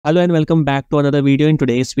Hello and welcome back to another video. In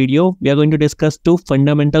today's video, we are going to discuss two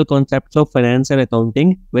fundamental concepts of finance and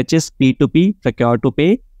accounting, which is P2P, Procure to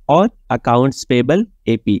Pay, or Accounts Payable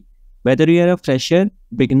AP. Whether you are a fresher,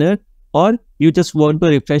 beginner, or you just want to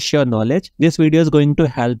refresh your knowledge, this video is going to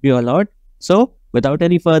help you a lot. So, without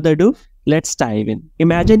any further ado, let's dive in.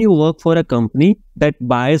 Imagine you work for a company that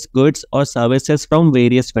buys goods or services from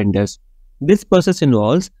various vendors. This process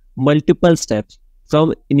involves multiple steps,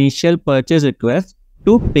 from initial purchase request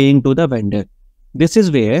to paying to the vendor. This is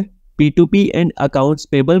where P2P and accounts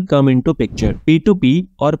payable come into picture. P2P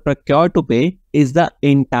or procure to pay is the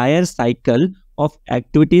entire cycle of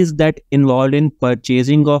activities that involve in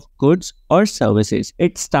purchasing of goods or services.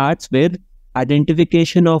 It starts with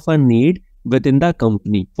identification of a need within the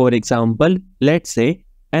company. For example, let's say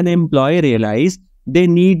an employee realizes they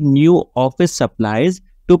need new office supplies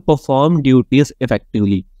to perform duties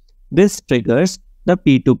effectively. This triggers the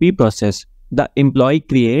P2P process. The employee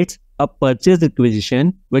creates a purchase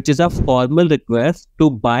requisition, which is a formal request to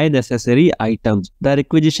buy necessary items. The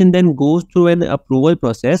requisition then goes through an approval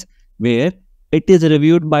process where it is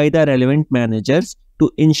reviewed by the relevant managers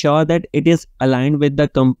to ensure that it is aligned with the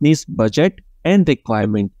company's budget and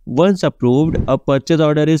requirement. Once approved, a purchase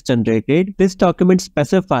order is generated. This document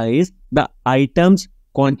specifies the items,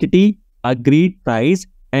 quantity, agreed price,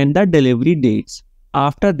 and the delivery dates.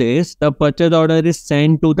 After this, the purchase order is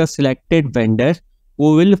sent to the selected vendor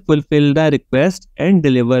who will fulfill the request and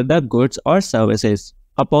deliver the goods or services.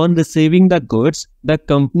 Upon receiving the goods, the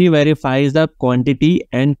company verifies the quantity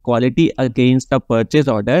and quality against the purchase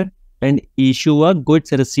order and issue a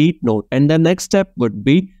goods receipt note. And the next step would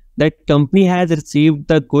be that company has received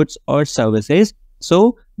the goods or services,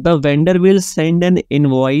 so the vendor will send an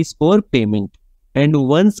invoice for payment. And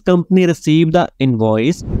once company receive the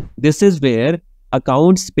invoice, this is where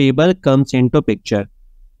accounts payable comes into picture.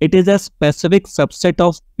 It is a specific subset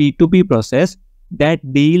of P2P process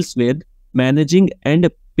that deals with managing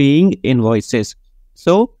and paying invoices.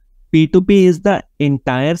 So, P2P is the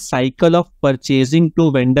entire cycle of purchasing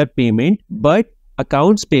to vendor payment, but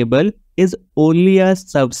accounts payable is only a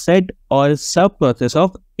subset or sub-process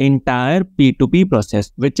of entire P2P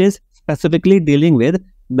process, which is specifically dealing with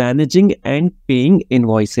managing and paying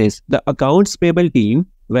invoices. The accounts payable team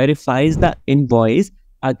verifies the invoice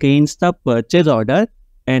against the purchase order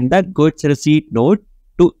and the goods receipt note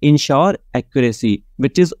to ensure accuracy,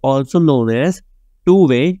 which is also known as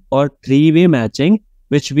two-way or three-way matching,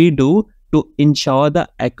 which we do to ensure the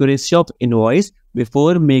accuracy of invoice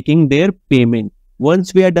before making their payment.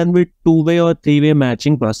 Once we are done with two-way or three-way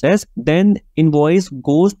matching process, then invoice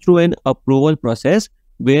goes through an approval process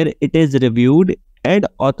where it is reviewed and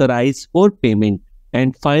authorized for payment.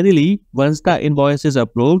 And finally, once the invoice is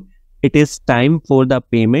approved, it is time for the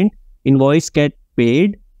payment. Invoice get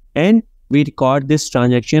paid and we record this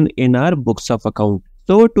transaction in our books of account.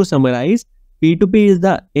 So to summarize, P2P is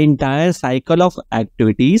the entire cycle of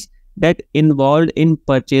activities that involved in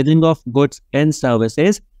purchasing of goods and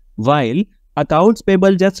services, while accounts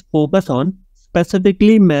payable just focus on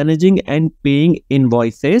specifically managing and paying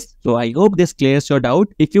invoices. So I hope this clears your doubt.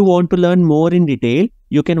 If you want to learn more in detail,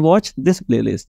 you can watch this playlist.